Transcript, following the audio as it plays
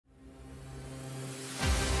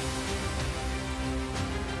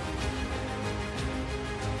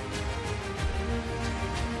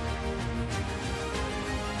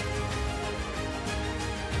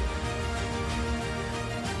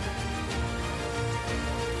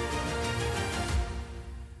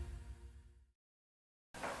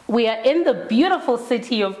We are in the beautiful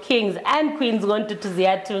city of Kings and Queens,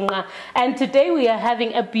 and today we are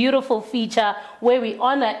having a beautiful feature where we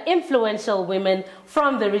honor influential women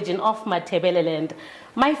from the region of Matabeleland.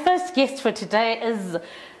 My first guest for today is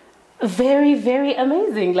very, very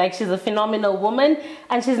amazing. Like, she's a phenomenal woman,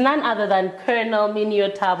 and she's none other than Colonel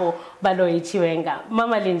Miniyothabo Baloyi Chiwenga.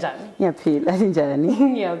 Mama linjani? Ngiyaphila, linjani?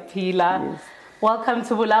 Ngiyaphila. Yes. Welcome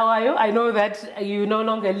to Bulawayo. I know that you no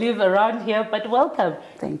longer live around here, but welcome.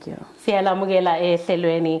 Thank you.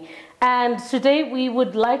 And today we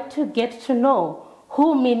would like to get to know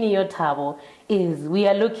who Miniyothabo is. We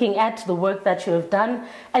are looking at the work that you have done,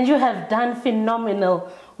 and you have done phenomenal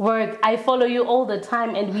work. I follow you all the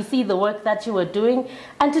time, and we see the work that you are doing.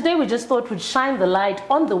 And today we just thought we'd shine the light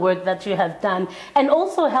on the work that you have done, and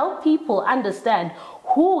also help people understand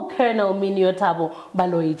who Colonel Miniyothabo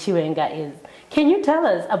Baloyi Chiwenga is. Can you tell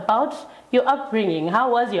us about your upbringing? How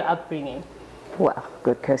was your upbringing? Well,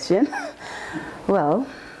 good question. Well,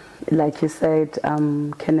 like you said,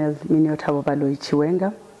 Colonel Miniyothabo Baloyi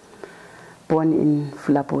Chiwenga, born in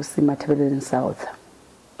Bulawayo, Matabeleland South.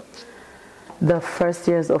 The first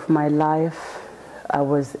years of my life, I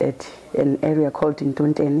was at an area called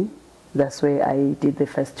Ntonteni. That's where I did the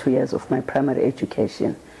first 2 years of my primary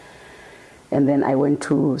education. And then I went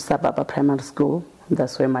to Sababa Primary School.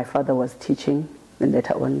 That's where my father was teaching, and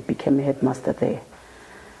later on became a headmaster there.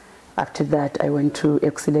 After that, I went to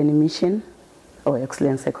Excellent Mission, or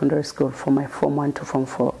Excellent Secondary School, for my Form 1 to Form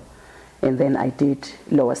 4. And then I did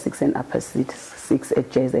Lower 6 and Upper 6 at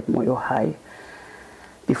JZ Moyo High.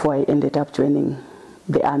 Before I ended up joining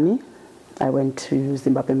the Army, I went to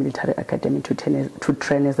Zimbabwe Military Academy to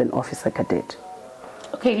train as an officer cadet.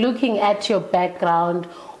 Okay, looking at your background,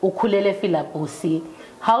 ukhulele Filabusi,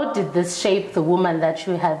 how did this shape the woman that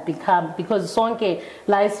you have become? Because Sonke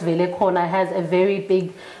Lies Vele Kona has a very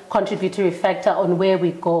big contributory factor on where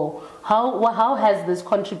we go. How has this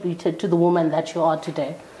contributed to the woman that you are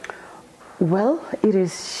today? Well, it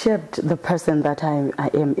has shaped the person that I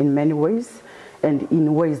am in many ways, and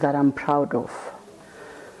in ways that I'm proud of.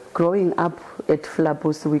 Growing up at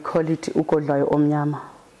Filabus, we call it Ukodlayo Omnyama,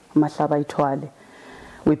 Mahlaba Itwale.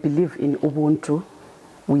 We believe in Ubuntu.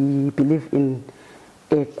 We believe in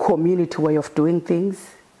a community way of doing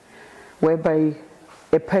things, whereby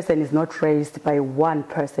a person is not raised by one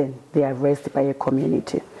person, they are raised by a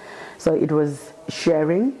community. So it was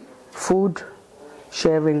sharing food,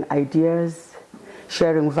 sharing ideas,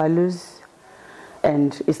 sharing values,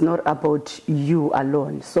 and it's not about you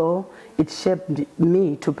alone. So it shaped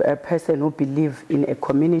me to be a person who believes in a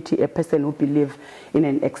community, a person who believes in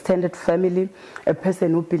an extended family, a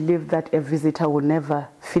person who believes that a visitor will never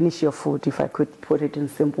finish your food, if I could put it in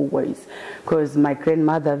simple ways. Because my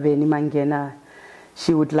grandmother, Veni Mangena,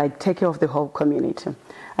 she would like take care of the whole community.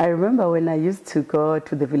 I remember when I used to go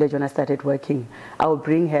to the village when I started working, I would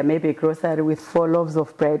bring her maybe a grocery with 4 loaves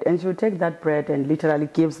of bread, and she would take that bread and literally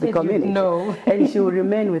gives the community. No. And she would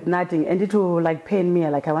remain with nothing, and it would like pain me,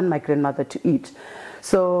 like I want my grandmother to eat.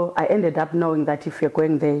 So I ended up knowing that if you're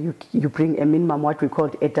going there, you bring a minimum, what we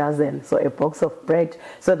called a dozen, so a box of bread,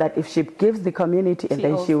 so that if she gives the community, and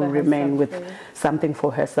then she will remain with something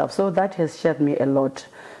for herself. So that has shaped me a lot.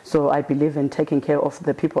 So I believe in taking care of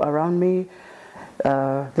the people around me,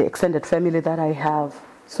 the extended family that I have.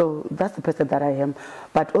 So that's the person that I am.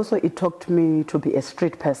 But also it taught me to be a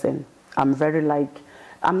street person. I'm very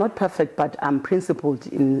I'm not perfect, but I'm principled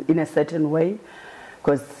in a certain way,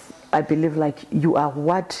 because I believe like you are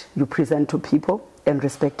what you present to people, and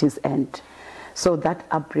respect is earned. So that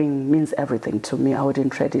upbringing means everything to me. I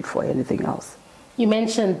wouldn't trade it for anything else. You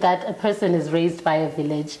mentioned that a person is raised by a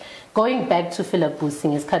village. Going back to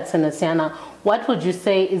Filabusing, what would you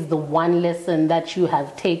say is the one lesson that you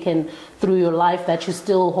have taken through your life that you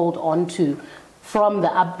still hold on to from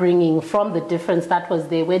the upbringing, from the difference that was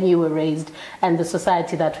there when you were raised and the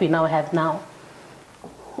society that we now have now?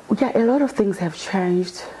 Yeah, a lot of things have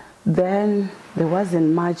changed. Then there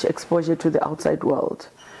wasn't much exposure to the outside world.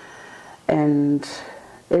 And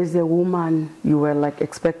as a woman, you were like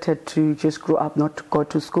expected to just grow up, not to go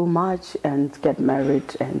to school much, and get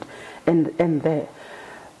married and there.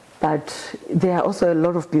 But there are also a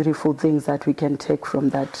lot of beautiful things that we can take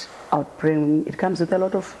from that upbringing. It comes with a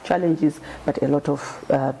lot of challenges, but a lot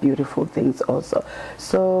of beautiful things also.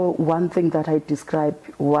 So one thing that I describe,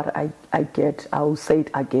 what I get, I will say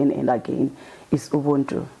it again and again, is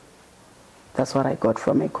Ubuntu. That's what I got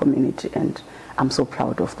from a community, and I'm so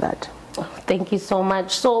proud of that. Thank you so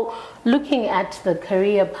much. So looking at the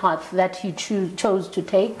career path that you chose to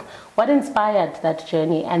take, what inspired that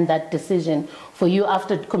journey and that decision for you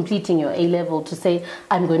after completing your A-level to say,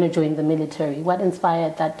 I'm going to join the military? What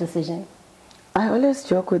inspired that decision? I always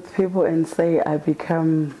joke with people and say I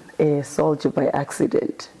become a soldier by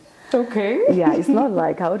accident. Okay. Yeah, it's not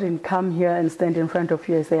like I wouldn't come here and stand in front of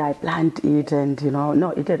you and say I planned it and,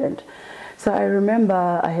 no, it didn't. So I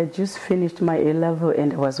remember I had just finished my A-level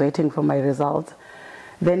and I was waiting for my results.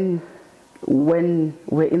 Then when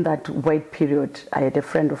we're in that wait period, I had a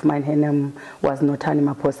friend of mine, her name was Notani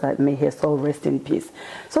Maposa, may her soul rest in peace.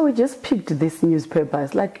 So we just picked these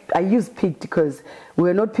newspapers. Like, I used picked because we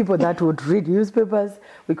were not people that would read newspapers.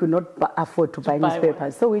 We could not afford to buy newspapers.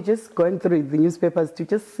 One. So we're just going through the newspapers to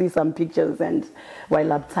just see some pictures and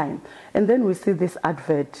while up time. And then we see this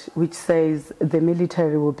advert which says the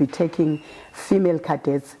military will be taking female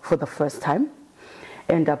cadets for the first time.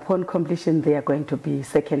 And upon completion, they are going to be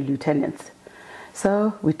second lieutenants.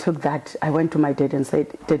 So we took that. I went to my dad and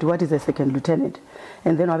said, Dad, what is a second lieutenant?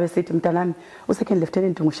 And then I said to him, second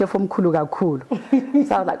lieutenant, so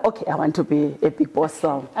I was like, okay, I want to be a big boss,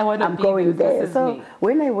 so I'm going there. So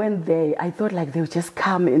when I went there, I thought like they would just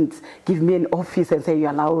come and give me an office and say, you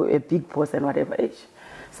are now a big boss and whatever.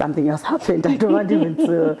 Something else happened. I don't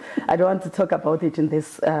want to talk about it in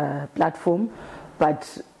this platform,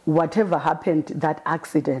 but whatever happened, that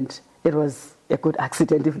accident, it was a good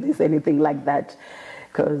accident if there's anything like that,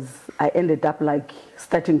 because I ended up like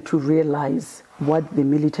starting to realize what the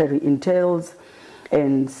military entails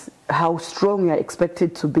and how strong you're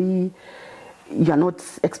expected to be. You're not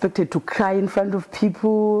expected to cry in front of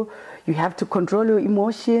people. You have to control your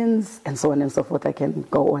emotions and so on and so forth. I can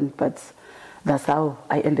go on, but that's how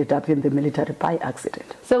I ended up in the military by accident.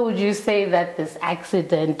 So would you say that this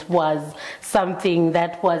accident was something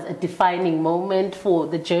that was a defining moment for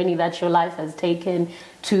the journey that your life has taken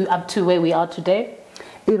up to where we are today?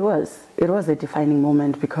 It was a defining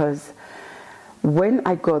moment because when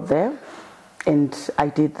I got there and I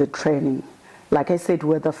did the training, like I said,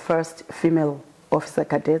 we're the first female officer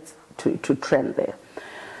cadets to train there.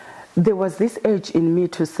 There was this urge in me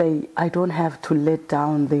to say, I don't have to let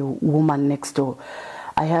down the woman next door.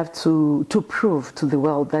 I have to prove to the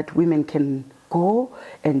world that women can go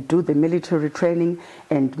and do the military training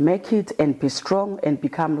and make it and be strong and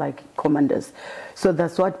become like commanders. So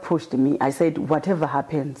that's what pushed me. I said, whatever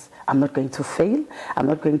happens, I'm not going to fail. I'm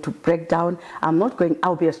not going to break down.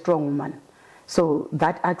 I'll be a strong woman. So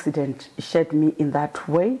that accident shaped me in that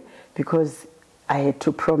way because I had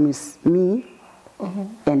to promise me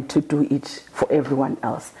and to do it for everyone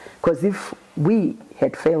else. Because if we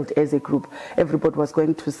had failed as a group, everybody was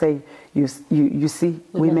going to say, you see,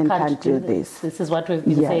 women can't do this. This is what we've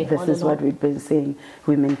been saying. Yeah, this is what we've been saying.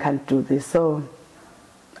 Women can't do this. So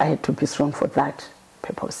I had to be strong for that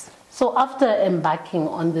purpose. So after embarking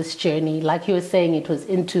on this journey, like you were saying, it was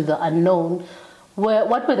into the unknown,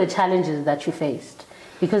 what were the challenges that you faced?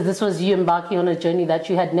 Because this was you embarking on a journey that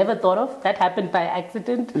you had never thought of, that happened by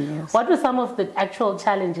accident. Yes. What were some of the actual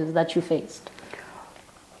challenges that you faced?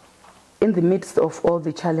 In the midst of all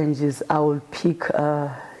the challenges, I will pick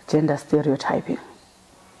gender stereotyping.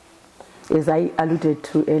 As I alluded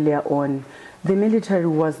to earlier on, the military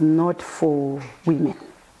was not for women.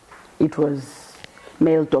 It was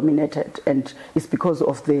male-dominated, and it's because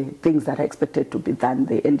of the things that are expected to be done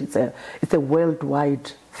there. And it's a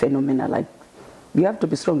worldwide phenomenon. Like, you have to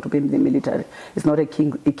be strong to be in the military. It's not a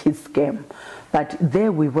kid's game. But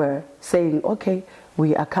there we were saying, okay,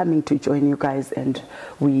 we are coming to join you guys and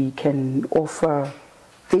we can offer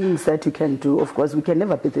things that you can do. Of course, we can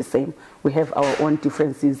never be the same. We have our own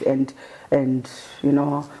differences and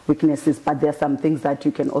weaknesses, but there are some things that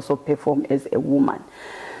you can also perform as a woman.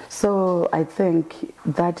 So I think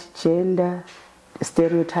that gender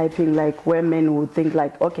stereotyping, like where men would think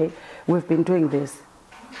like, okay, we've been doing this.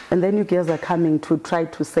 And then you girls are coming to try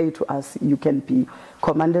to say to us, you can be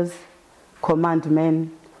commanders, command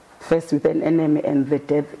men, faced with an enemy and the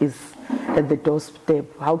death is at the doorstep.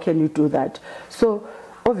 How can you do that? So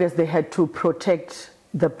obviously they had to protect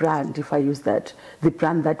the brand, if I use that, the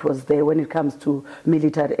brand that was there when it comes to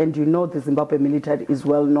military. And you know the Zimbabwe military is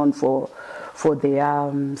well known for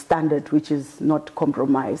their standard, which is not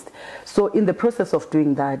compromised. So in the process of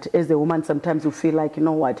doing that, as a woman, sometimes you feel like, you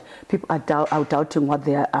know what, people are doubting what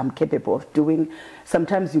they are capable of doing.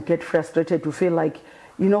 Sometimes you get frustrated to feel like,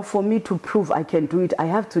 you know, for me to prove I can do it, I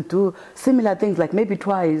have to do similar things, like maybe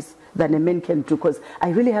twice than a man can do, because I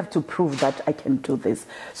really have to prove that I can do this.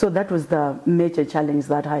 So that was the major challenge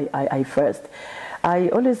that I faced. I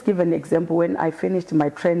always give an example. When I finished my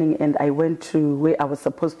training and I went to where I was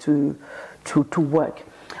supposed to work,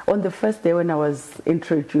 on the first day when I was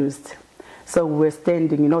introduced, so we're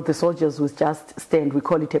standing, you know, the soldiers would just stand, we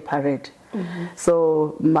call it a parade. Mm-hmm.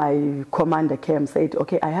 So my commander came and said,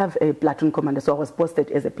 okay, I have a platoon commander. So I was posted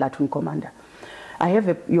as a platoon commander. I have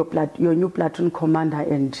your new platoon commander,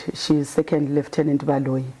 and she's Second Lieutenant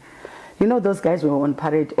Baloyi. You know, those guys were on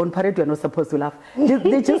parade. On parade, you're not supposed to laugh.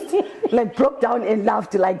 They just like broke down and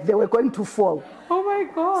laughed like they were going to fall. Oh my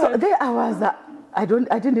God. So there I was, I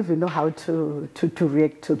didn't even know how to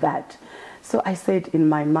react to that. So I said in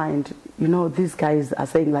my mind, you know, these guys are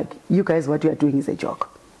saying like, you guys, what you are doing is a joke.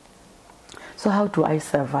 So how do I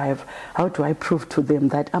survive? How do I prove to them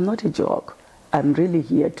that I'm not a joke? I'm really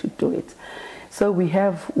here to do it. So we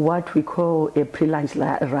have what we call a pre-lunch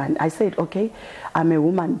run. I said, okay, I'm a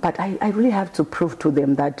woman, but I really have to prove to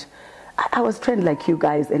them that I was trained like you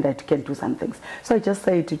guys and I can do some things. So I just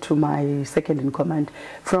said to my second in command,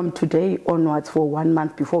 from today onwards for 1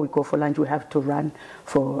 month before we go for lunch, we have to run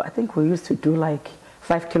for, I think we used to do like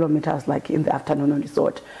 5 kilometers like in the afternoon on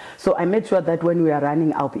resort. So I made sure that when we are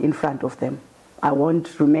running, I'll be in front of them. I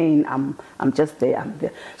won't remain, I'm just there, I'm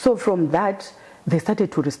there. So from that, they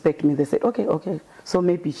started to respect me. They said, okay. So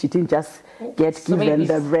maybe she didn't just get given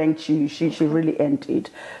the rank, she really earned it.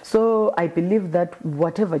 So I believe that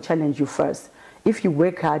whatever challenge you face, if you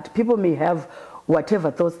work hard, people may have whatever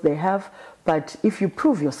thoughts they have, but if you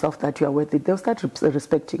prove yourself that you are worth it, they'll start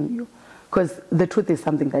respecting you. Because the truth is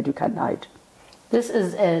something that you can't hide. This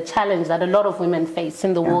is a challenge that a lot of women face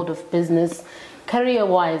in the world of business.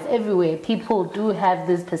 Career-wise, everywhere, people do have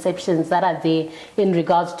these perceptions that are there in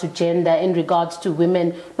regards to gender, in regards to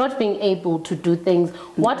women not being able to do things.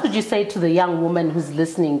 What would you say to the young woman who's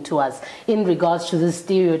listening to us in regards to the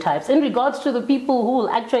stereotypes, in regards to the people who will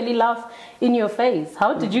actually laugh in your face?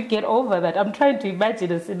 How did you get over that? I'm trying to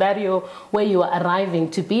imagine a scenario where you are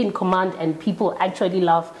arriving to be in command and people actually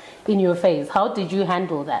laugh in your face. How did you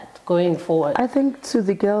handle that going forward? I think to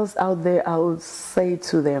the girls out there, I would say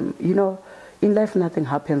to them, you know, in life, nothing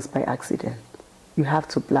happens by accident. You have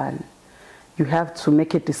to plan. You have to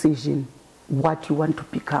make a decision what you want to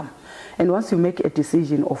become. And once you make a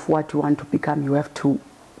decision of what you want to become, you have to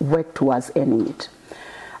work towards earning it.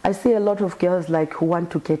 I see a lot of girls like who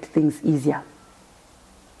want to get things easier.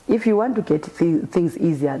 If you want to get things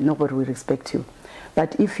easier, nobody will respect you.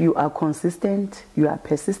 But if you are consistent, you are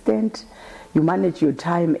persistent, you manage your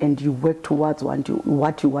time and you work towards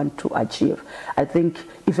what you want to achieve, I think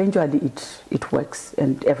eventually it works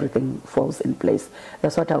and everything falls in place.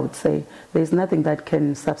 That's what I would say. There's nothing that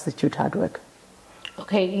can substitute hard work.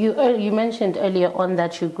 Okay, you mentioned earlier on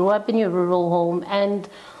that you grew up in your rural home, and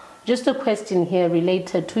just a question here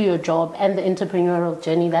related to your job and the entrepreneurial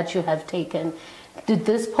journey that you have taken. Did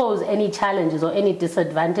this pose any challenges or any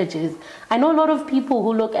disadvantages? I know a lot of people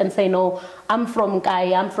who look and say, no, I'm from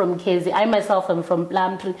Kai, I'm from Kezi, I myself am from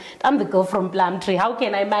Plumtree, I'm the girl from Plumtree. How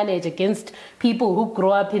can I manage against people who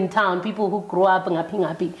grow up in town, people who grow up in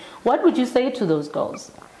Ngapi? What would you say to those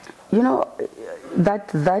girls? You know,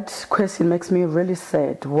 that question makes me really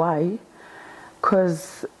sad. Why?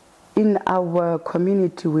 Because in our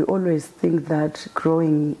community, we always think that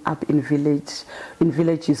growing up in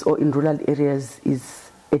villages or in rural areas is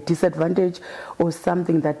a disadvantage or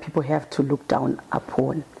something that people have to look down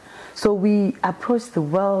upon. So we approach the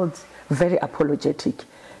world very apologetic,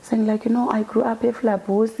 saying like, you know, I grew up in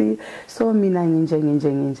Flabosi, so mina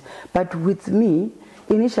nginje. But with me,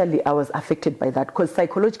 initially I was affected by that because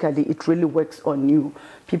psychologically it really works on you.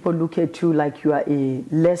 People look at you like you are a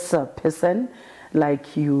lesser person,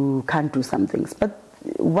 like you can't do some things. But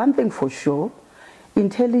one thing for sure,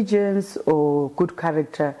 intelligence or good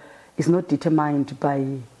character is not determined by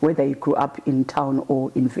whether you grew up in town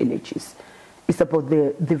or in villages. It's about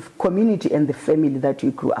the community and the family that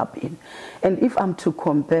you grew up in. And if I'm to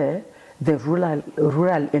compare the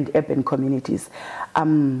rural and urban communities,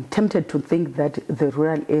 I'm tempted to think that the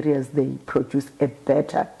rural areas, they produce a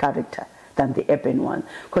better character than the urban one.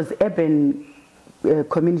 Because urban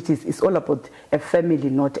communities is all about a family,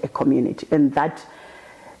 not a community, and that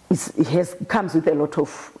comes with a lot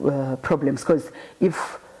of problems. Because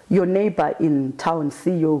if your neighbor in town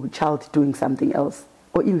see your child doing something else,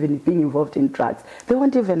 or even being involved in drugs, they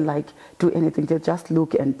won't even like do anything. They just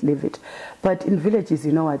look and leave it. But in villages,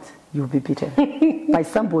 you know what? You'll be beaten by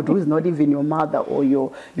somebody who is not even your mother or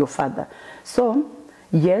your father. So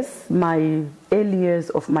yes, my early years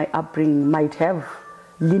of my upbringing might have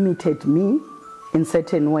limited me in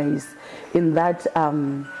certain ways, in that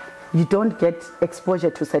you don't get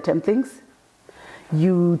exposure to certain things.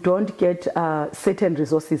 You don't get certain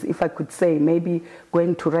resources, if I could say, maybe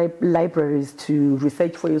going to libraries to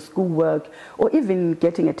research for your schoolwork, or even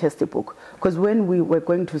getting a textbook. Because when we were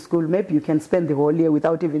going to school, maybe you can spend the whole year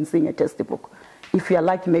without even seeing a textbook. If you're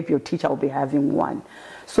lucky, maybe your teacher will be having one.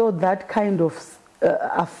 So that kind of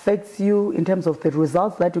affects you in terms of the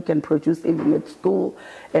results that you can produce even at school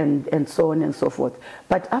and so on and so forth.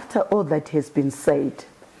 But after all that has been said,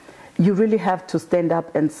 you really have to stand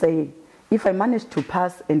up and say, if I managed to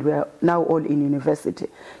pass and we're now all in university,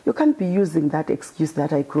 you can't be using that excuse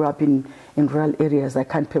that I grew up in rural areas, I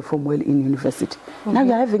can't perform well in university. Now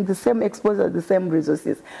you're having the same exposure, the same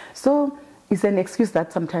resources. So it's an excuse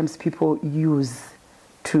that sometimes people use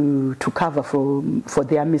to cover for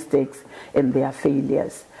their mistakes and their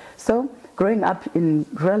failures. So growing up in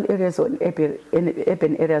rural areas or in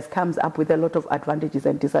urban areas comes up with a lot of advantages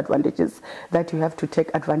and disadvantages that you have to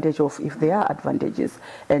take advantage of if there are advantages.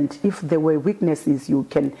 And if there were weaknesses, you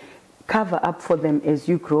can cover up for them as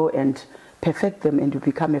you grow and perfect them and you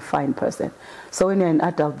become a fine person. So when you're an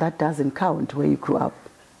adult, that doesn't count where you grew up.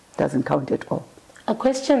 Doesn't count at all. A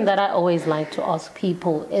question that I always like to ask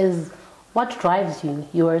people is, what drives you?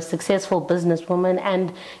 You are a successful businesswoman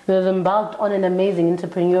and you have embarked on an amazing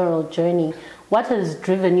entrepreneurial journey. What has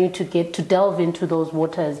driven you to delve into those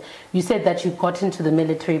waters? You said that you got into the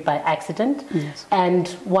military by accident. Yes.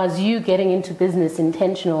 And was you getting into business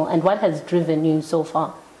intentional? And what has driven you so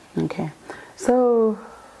far? Okay. So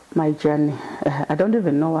my journey, I don't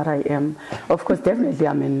even know what I am. Of course, definitely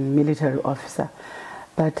I'm a military officer.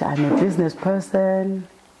 But I'm a business person.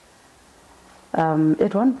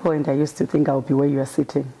 At one point, I used to think I'll be where you are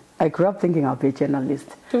sitting. I grew up thinking I'll be a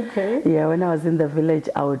journalist. Okay. Yeah, when I was in the village,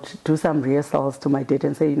 I would do some rehearsals to my dad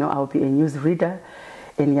and say, I'll be a news reader.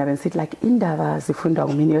 And you sit like, Indava, Zifunda,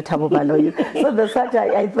 Miniyothabo, Baloyi. So that's what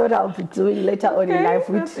I thought I'll be doing later on in life,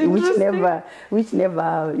 which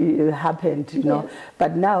never happened, Yeah.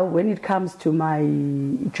 But now, when it comes to my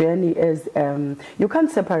journey, as you can't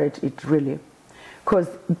separate it really. Because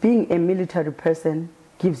being a military person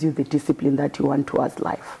gives you the discipline that you want towards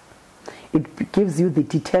life. It gives you the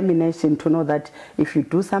determination to know that if you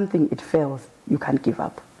do something, it fails, you can't give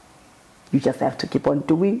up. You just have to keep on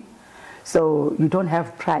doing. So you don't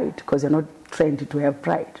have pride because you're not trained to have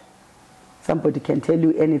pride. Somebody can tell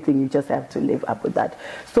you anything, you just have to live up with that.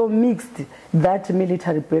 So mixed that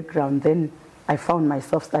military background, then I found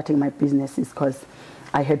myself starting my businesses because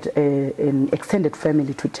I had an extended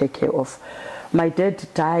family to take care of. My dad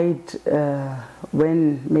died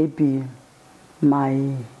when maybe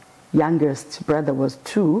my youngest brother was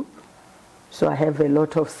 2. So I have a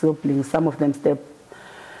lot of siblings, some of them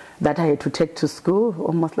that I had to take to school,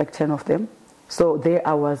 almost like 10 of them. So there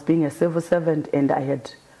I was being a civil servant and I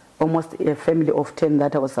had almost a family of 10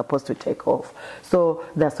 that I was supposed to take off. So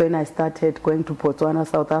that's when I started going to Botswana,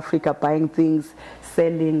 South Africa, buying things,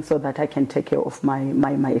 selling so that I can take care of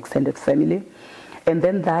my extended family. And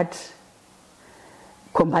then that,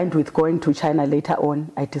 combined with going to China later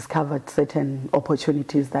on, I discovered certain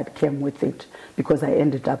opportunities that came with it because I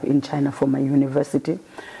ended up in China for my university.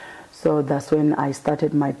 So that's when I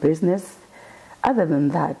started my business. Other than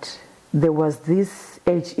that, there was this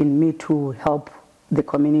urge in me to help the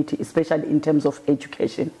community, especially in terms of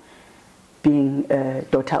education, being a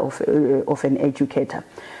daughter of an educator.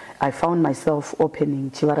 I found myself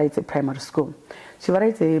opening Chiwenga Primary School.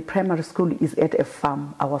 Chiwenga Primary School is at a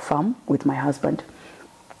farm, our farm, with my husband.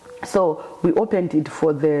 So we opened it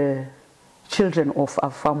for the children of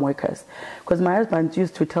our farm workers. Because my husband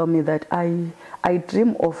used to tell me that I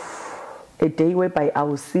dream of a day whereby I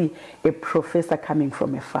will see a professor coming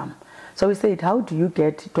from a farm. So we said, how do you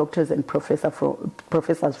get doctors and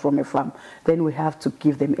professors from a farm? Then we have to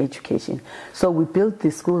give them education. So we built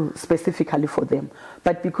the school specifically for them.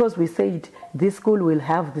 But because we said this school will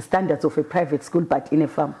have the standards of a private school but in a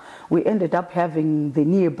farm, we ended up having the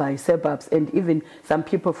nearby suburbs and even some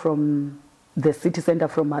people from the city center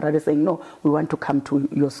from Harare saying, no, we want to come to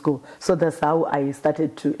your school. So that's how I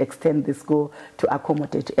started to extend the school to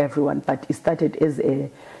accommodate everyone. But it started as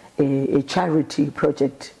a charity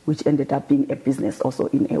project, which ended up being a business also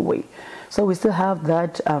in a way. So we still have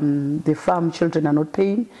that. The farm children are not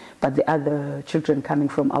paying, but the other children coming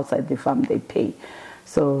from outside the farm, they pay.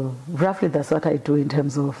 So roughly that's what I do in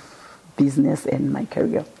terms of business and my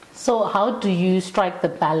career. So how do you strike the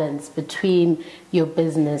balance between your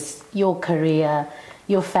business, your career,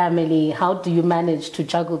 your family? How do you manage to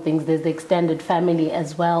juggle things? There's the extended family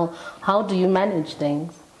as well. How do you manage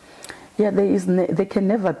things? Yeah, there can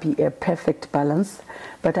never be a perfect balance,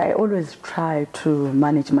 but I always try to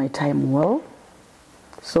manage my time well.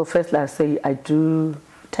 So firstly, I say I do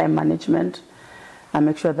time management. I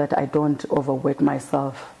make sure that I don't overwork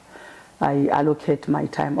myself. I allocate my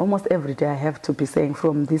time. Almost every day I have to be saying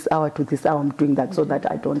from this hour to this hour I'm doing that so that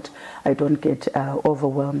I don't get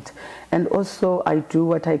overwhelmed. And also I do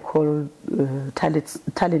what I call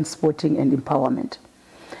talent spotting and empowerment.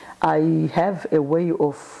 I have a way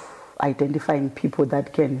of identifying people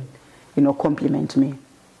that can, complement me.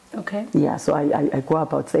 Okay. Yeah, so I go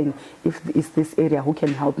about saying, if it's this area, who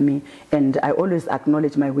can help me? And I always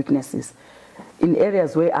acknowledge my weaknesses. In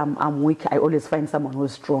areas where I'm weak, I always find someone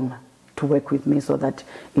who's stronger to work with me so that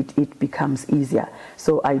it becomes easier.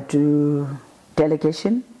 So I do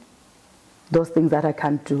delegation. Those things that I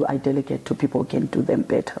can't do, I delegate to people who can do them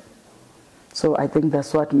better. So I think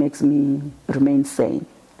that's what makes me remain sane.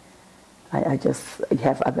 I just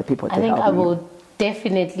have other people to help me. I think I will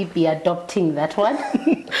definitely be adopting that one.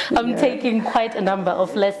 I'm taking quite a number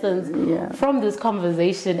of lessons from this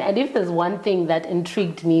conversation. And if there's one thing that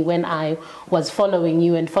intrigued me when I was following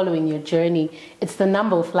you and following your journey, it's the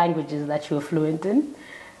number of languages that you're fluent in.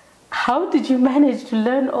 How did you manage to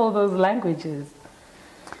learn all those languages?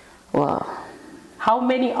 Wow. How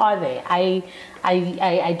many are there?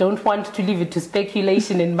 I don't want to leave it to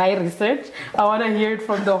speculation in my research. I want to hear it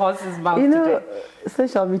from the horse's mouth today.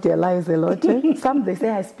 Social media lies a lot. Some they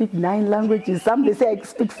say I speak 9 languages. Some they say I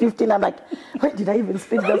speak 15. I'm like, where did I even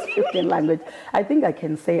speak those 15 languages? I think I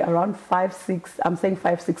can say around 5, 6. I'm saying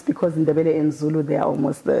 5, 6 because in Ndebele and Zulu they are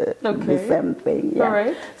almost the same thing. Yeah. All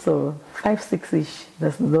right. So 5, 6-ish.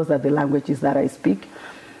 Those are the languages that I speak.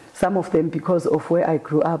 Some of them because of where I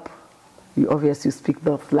grew up. You obviously speak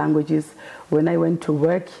those languages. When I went to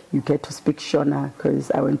work, you get to speak Shona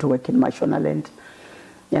because I went to work in Mashonaland.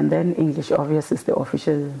 And then English, obviously, is the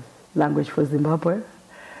official language for Zimbabwe.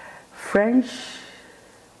 French,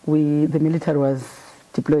 the military was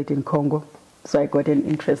deployed in Congo, so I got an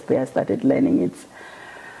interest there. I started learning it.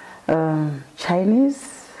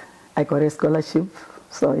 Chinese, I got a scholarship,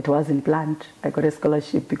 so it wasn't planned. I got a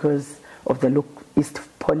scholarship because of the Look East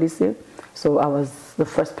policy. So I was the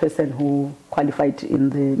first person who qualified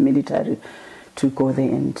in the military to go there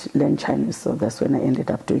and learn Chinese. So that's when I ended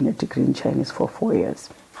up doing a degree in Chinese for 4 years.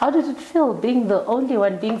 How did it feel being the only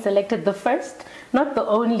one being selected, the first, not the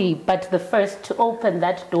only, but the first to open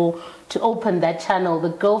that door, to open that channel, the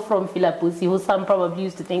girl from Filapusi, who some probably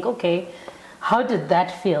used to think, okay, how did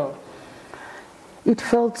that feel? It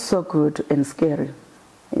felt so good and scary.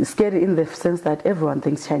 It's scary in the sense that everyone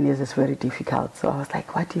thinks Chinese is very difficult. So I was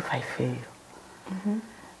like, what if I fail? Mm-hmm.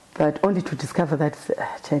 But only to discover that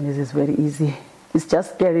Chinese is very easy. It's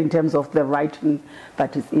just scary in terms of the writing,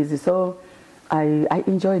 but it's easy. So I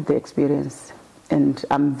enjoyed the experience. And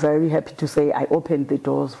I'm very happy to say I opened the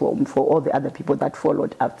doors for all the other people that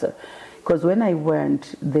followed after. Because when I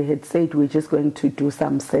went, they had said we're just going to do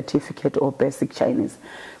some certificate or basic Chinese.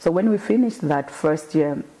 So when we finished that first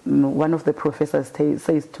year, one of the professors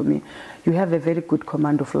says to me, you have a very good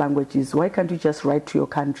command of languages. Why can't you just write to your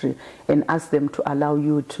country and ask them to allow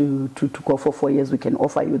you to go for 4 years? We can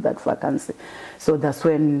offer you that vacancy. So that's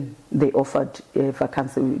when they offered a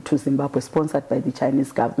vacancy to Zimbabwe, sponsored by the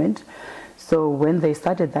Chinese government. So when they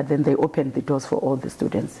started that, then they opened the doors for all the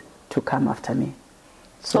students to come after me.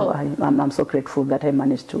 So I'm so grateful that I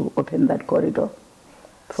managed to open that corridor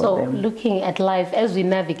for them. Looking at life, as we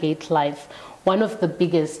navigate life, one of the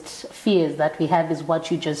biggest fears that we have is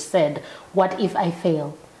what you just said. What if I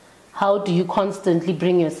fail? How do you constantly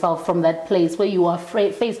bring yourself from that place where you are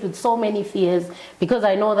faced with so many fears? Because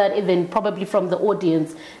I know that even probably from the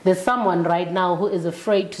audience, there's someone right now who is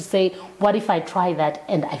afraid to say, what if I try that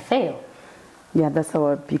and I fail? Yeah, that's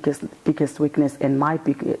our biggest weakness, and my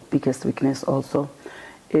biggest weakness also.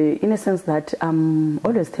 In a sense that I'm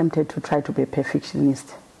always tempted to try to be a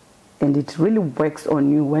perfectionist. And it really works on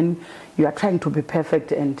you when you are trying to be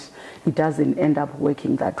perfect and it doesn't end up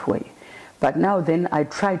working that way. But now then I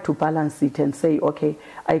try to balance it and say, okay,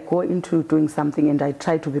 I go into doing something and I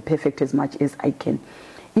try to be perfect as much as I can.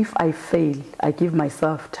 If I fail, I give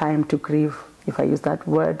myself time to grieve, if I use that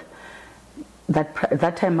word.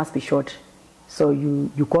 That time must be short. So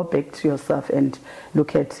you go back to yourself and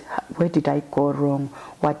look at where did I go wrong,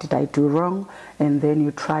 what did I do wrong, and then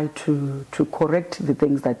you try to correct the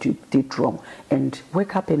things that you did wrong and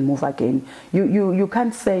wake up and move again. You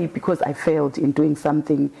can't say because I failed in doing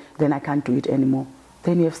something, then I can't do it anymore.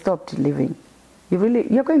 Then you have stopped living.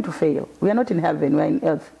 You're going to fail. We are not in heaven, we're in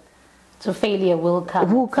earth. So failure will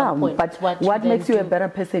come. Will come, but what makes you a better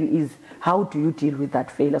person is how do you deal with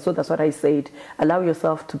that failure. So that's what I said. Allow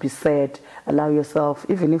yourself to be sad. Allow yourself,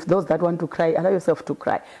 even if those that want to cry, allow yourself to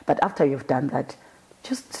cry. But after you've done that,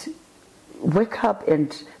 just wake up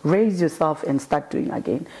and raise yourself and start doing it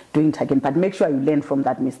again. But make sure you learn from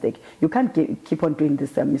that mistake. You can't keep on doing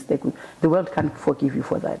this mistake. The world can't forgive you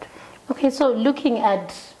for that. Okay, so looking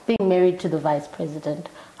at being married to the vice president,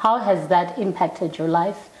 how has that impacted your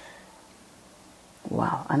life?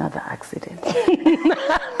 Wow, another accident.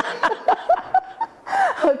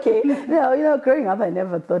 Okay. No, growing up, I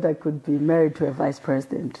never thought I could be married to a vice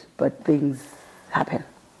president, but things happen.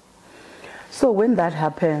 So when that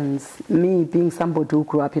happens, me being somebody who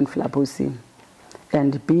grew up in Flabusi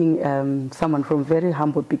and being someone from very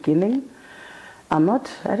humble beginning, I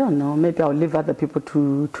don't know, maybe I'll leave other people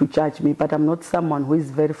to judge me, but I'm not someone who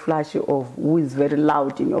is very flashy or who is very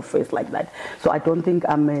loud in your face like that. So I don't think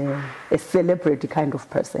I'm a celebrity kind of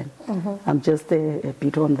person. I'm just a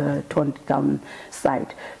bit on the toned down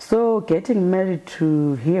side. So getting married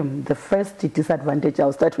to him, the first disadvantage,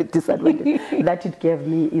 I'll start with disadvantage, that it gave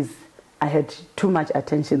me is I had too much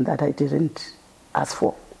attention that I didn't ask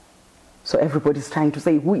for. So everybody's trying to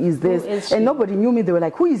say, who is this? Who is she? And nobody knew me. They were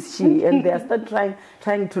like, who is she? And they started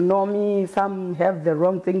trying to know me. Some have the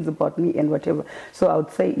wrong things about me and whatever. So I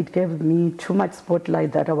would say it gave me too much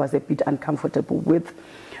spotlight that I was a bit uncomfortable with.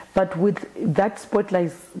 But with that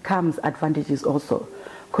spotlight comes advantages also.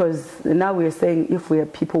 Because now we're saying if we are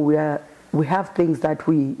people, we have things that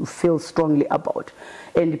we feel strongly about.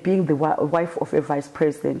 And being the wife of a vice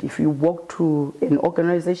president, if you walk to an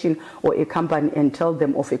organization or a company and tell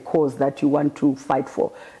them of a cause that you want to fight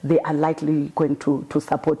for, they are likely going to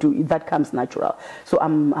support you. That comes natural. So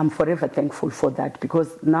I'm forever thankful for that, because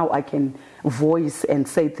now I can voice and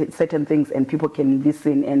say certain things and people can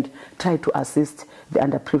listen and try to assist the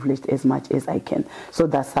underprivileged as much as I can. So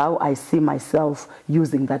that's how I see myself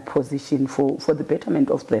using that position for the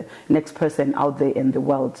betterment of the next person out there in the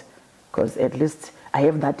world, because at least I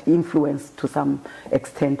have that influence to some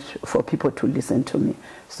extent for people to listen to me.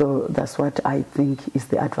 So that's what I think is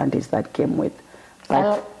the advantage that came with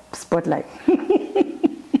that spotlight.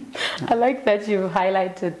 I like that you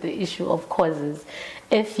highlighted the issue of causes.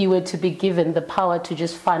 If you were to be given the power to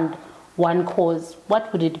just fund one cause,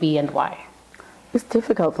 what would it be and why? It's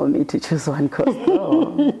difficult for me to choose one cause.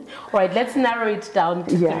 Oh. Right, let's narrow it down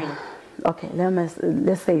to three. Okay,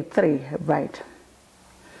 let's say three, right.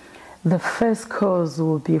 The first cause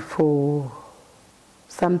will be for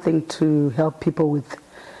something to help people with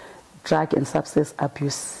drug and substance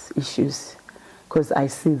abuse issues, because I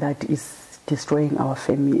see that is destroying our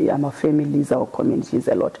families, our communities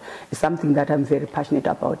a lot. It's something that I'm very passionate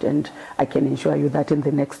about, and I can assure you that in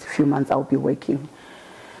the next few months I'll be working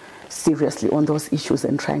seriously on those issues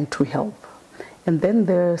and trying to help. And then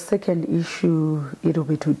the second issue, it will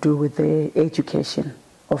be to do with the education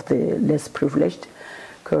of the less privileged,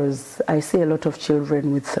 because I see a lot of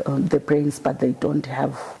children with the brains, but they don't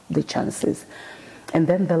have the chances. And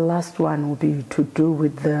then the last one will be to do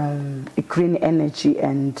with the green energy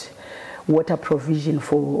and water provision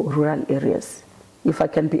for rural areas. If I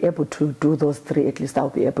can be able to do those three, at least I'll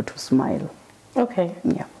be able to smile. Okay.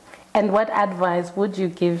 Yeah. And what advice would you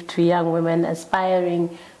give to young women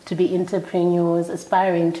aspiring to be entrepreneurs,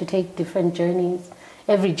 aspiring to take different journeys?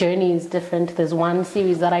 Every journey is different. There's one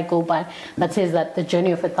series that I go by that says that the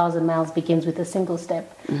journey of 1,000 miles begins with a single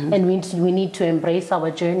step. And we need to embrace our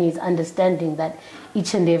journeys, understanding that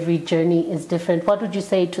each and every journey is different. What would you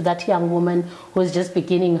say to that young woman who's just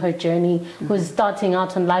beginning her journey, who's starting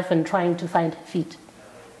out in life and trying to find her feet?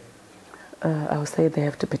 I would say they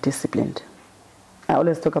have to be disciplined. I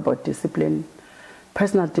always talk about discipline,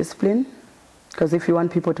 personal discipline, because if you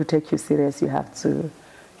want people to take you serious, you have to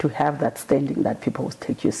have that standing that people will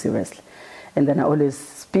take you seriously. And then I always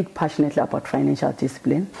speak passionately about financial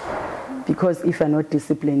discipline, because if you're not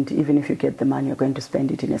disciplined, even if you get the money, you're going to spend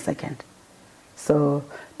it in a second. So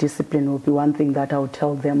discipline will be one thing that I'll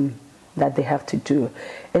tell them that they have to do.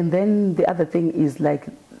 And then the other thing is, like,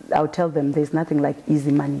 I'll tell them there's nothing like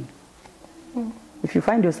easy money. If you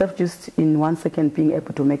find yourself just in 1 second being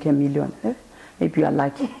able to make $1 million, maybe you are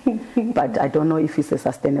lucky. But I don't know if it's a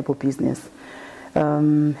sustainable business.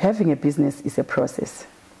 Having a business is a process.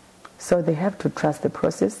 So they have to trust the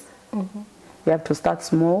process. You have to start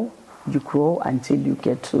small, you grow until you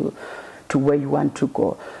get to where you want to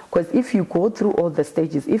go. Because if you go through all the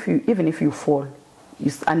stages, even if you fall,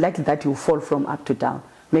 it's unlikely that you fall from up to down.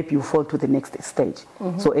 Maybe you fall to the next stage.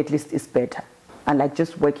 So at least it's better. And like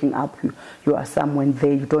just waking up, you are somewhere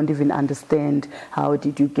there, you don't even understand how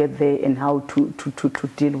did you get there and how to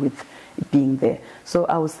deal with being there. So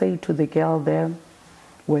I would say to the girl there,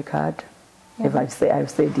 work hard. If I've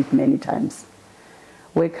said it many times.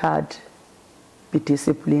 Work hard, be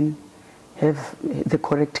disciplined, have the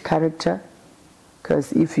correct character.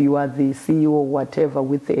 Because if you are the CEO or whatever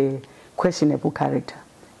with a questionable character,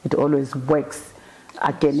 it always works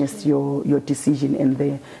against your decision and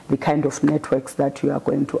the kind of networks that you are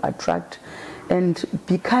going to attract. And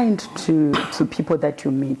be kind to people that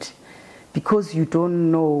you meet. because you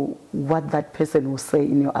don't know what that person will say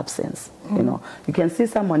in your absence. You know, you can see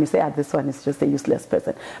someone, you say, this one is just a useless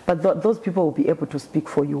person. But those people will be able to speak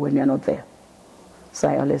for you when you're not there. So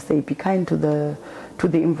I always say, be kind to the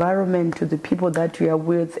environment, to the people that you are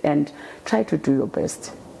with, and try to do your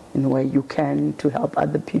best in a way you can to help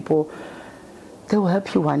other people. They will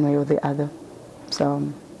help you one way or the other.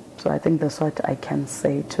 So I think that's what I can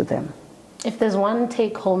say to them. If there's one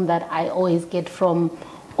take home that I always get from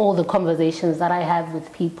all the conversations that I have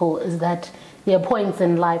with people, is that there are points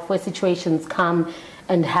in life where situations come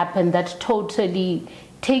and happen that totally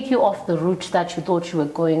take you off the route that you thought you were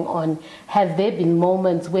going on. Have there been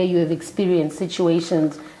moments where you have experienced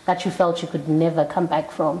situations that you felt you could never come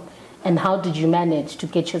back from? And how did you manage to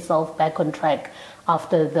get yourself back on track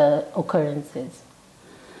after the occurrences?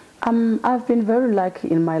 I've been very lucky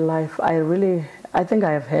in my life. I think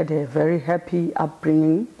I have had a very happy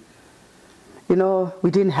upbringing. You know,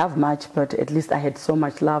 we didn't have much, but at least I had so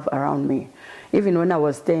much love around me. Even when I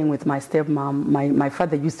was staying with my stepmom, my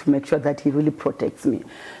father used to make sure that he really protects me.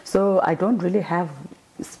 So I don't really have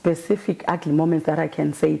specific ugly moments that I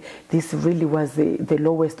can say this really was the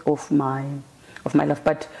lowest of my life.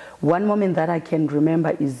 But one moment that I can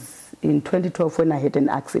remember is in 2012 when I had an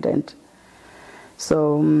accident.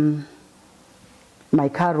 So my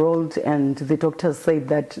car rolled and the doctors said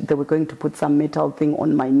that they were going to put some metal thing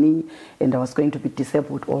on my knee and I was going to be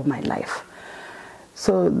disabled all my life.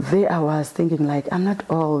 So there I was thinking, like, I'm not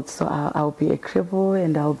old, so I'll be a cripple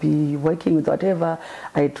and I'll be working with whatever.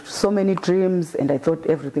 I had so many dreams and I thought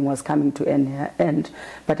everything was coming to an end.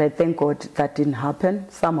 But I thank God that didn't happen.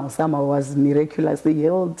 Somehow I was miraculously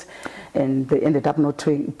healed and they ended up not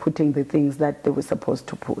putting the things that they were supposed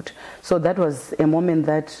to put. So that was a moment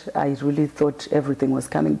that I really thought everything was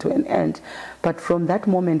coming to an end. But from that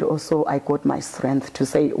moment also I got my strength to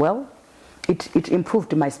say, well, it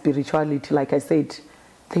improved my spirituality. Like I said,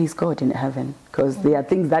 there is God in heaven, because there are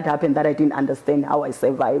things that happened that I didn't understand how I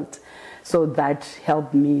survived. So that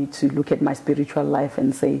helped me to look at my spiritual life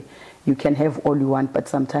and say, you can have all you want, but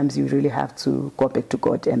sometimes you really have to go back to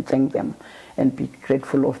God and thank them and be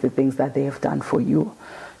grateful of the things that they have done for you.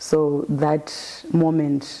 So that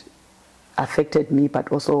moment affected me,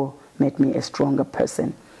 but also made me a stronger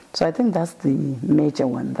person. So I think that's the major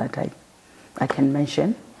one that I can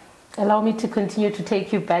mention. Allow me to continue to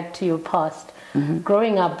take you back to your past.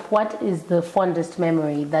 Growing up, what is the fondest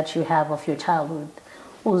memory that you have of your childhood?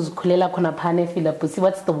 What's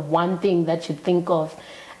the one thing that you think of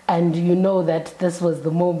and you know that this was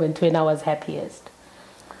the moment when I was happiest?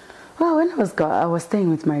 Well, when I was staying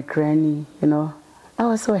with my granny, you know, I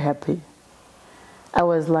was so happy. I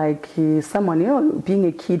was like someone, you know, being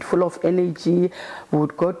a kid full of energy,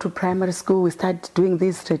 would go to primary school, we start doing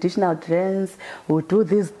these traditional dance, we would do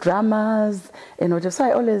these dramas, and so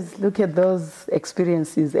I always look at those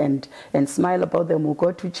experiences and smile about them. We'll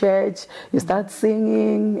go to church, you start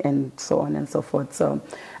singing, and so on and so forth. So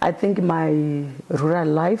I think my rural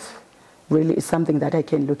life really is something that I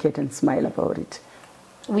can look at and smile about it.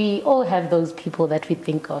 We all have those people that we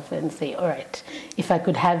think of and say, all right, if I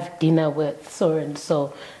could have dinner with so and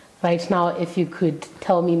so, right now, if you could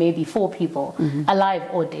tell me maybe 4 people, alive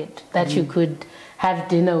or dead, that you could have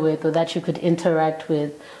dinner with or that you could interact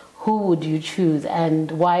with, who would you choose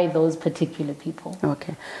and why those particular people?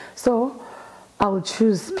 Okay, so I will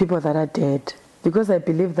choose people that are dead because I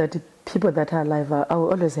believe that people that are alive, I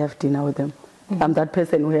will always have dinner with them. I'm that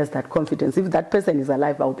person who has that confidence. If that person is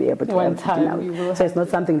alive, I'll be able to have dinner. So it's not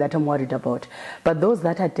something that I'm worried about. But those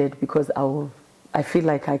that are dead, because I feel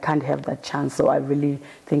like I can't have that chance. So I really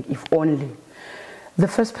think if only. The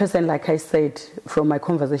first person, like I said, from my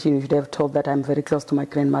conversation, you should have told that I'm very close to my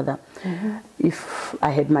grandmother. If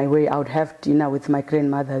I had my way, I would have dinner with my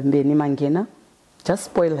grandmother, Minnie Mangena. Just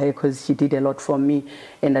spoil her because she did a lot for me.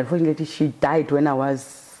 And unfortunately, she died when I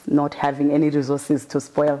was not having any resources to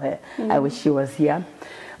spoil her. I wish she was here.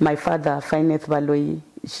 My father, Baloyi,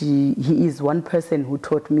 he is one person who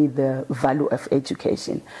taught me the value of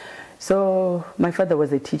education. So my father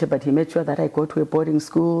was a teacher, but he made sure that I go to a boarding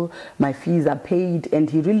school, my fees are paid, and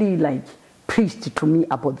he really preached to me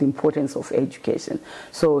about the importance of education.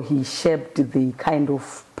 So he shaped the kind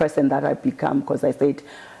of person that I become, because I said,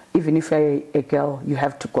 even if you're a girl, you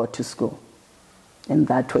have to go to school. And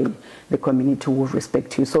that way, the community will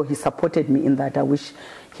respect you. So he supported me in that. I wish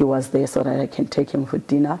he was there so that I can take him for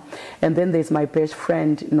dinner. And then there's my best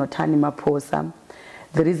friend, Notani Maposa.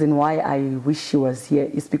 The reason why I wish she was here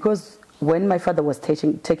is because when my father was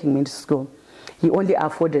taking me to school, he only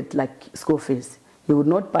afforded school fees. He would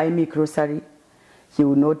not buy me grocery. He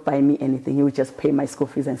would not buy me anything. He would just pay my school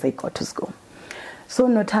fees and say, go to school. So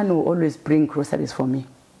Notani will always bring groceries for me.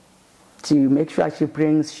 to make sure she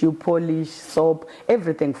brings shoe polish, soap,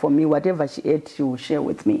 everything for me. Whatever she ate, she will share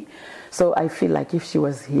with me. So I feel like if she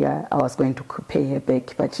was here, I was going to pay her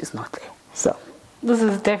back, but she's not there. So this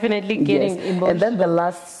is definitely getting emotional. And then the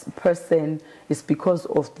last person is because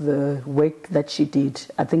of the work that she did.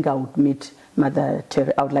 I think I would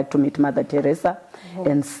like to meet Mother Teresa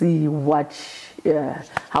and see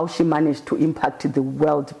how she managed to impact the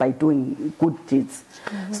world by doing good deeds.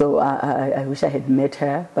 So I wish I had met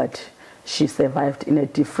her, but she survived in a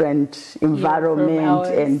different environment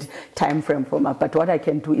and time frame from her. But what I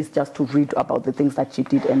can do is just to read about the things that she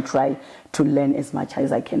did and try to learn as much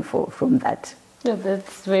as I can from that. Yeah,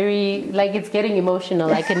 that's very, it's getting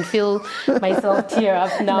emotional. I can feel myself tear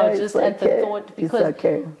up now at the thought, because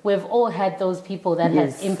we've all had those people that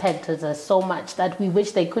has impacted us so much that we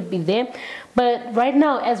wish they could be there. But right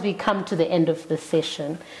now, as we come to the end of the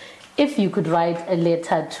session, if you could write a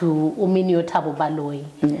letter to Miniyothabo Baloyi,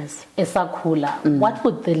 Esakula, what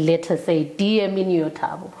would the letter say? Dear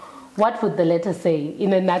Miniyothabo, what would the letter say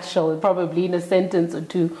in a nutshell, probably in a sentence or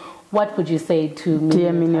two? What would you say to Miniyothabo?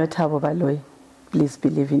 Dear Miniyothabo Baloyi, please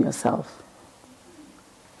believe in yourself.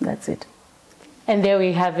 That's it. And there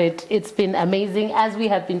we have it. It's been amazing, as we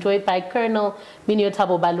have been joined by Colonel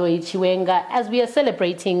Miniyothabo Baloyi Chiwenga, as we are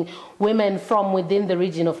celebrating women from within the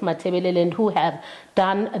region of Matabeleland who have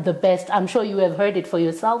done the best. I'm sure you have heard it for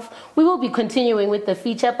yourself. We will be continuing with the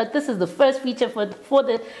feature, but this is the first feature for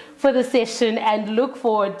the session, and look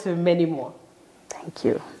forward to many more. Thank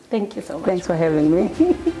you. Thank you so much. Thanks for having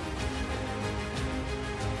me.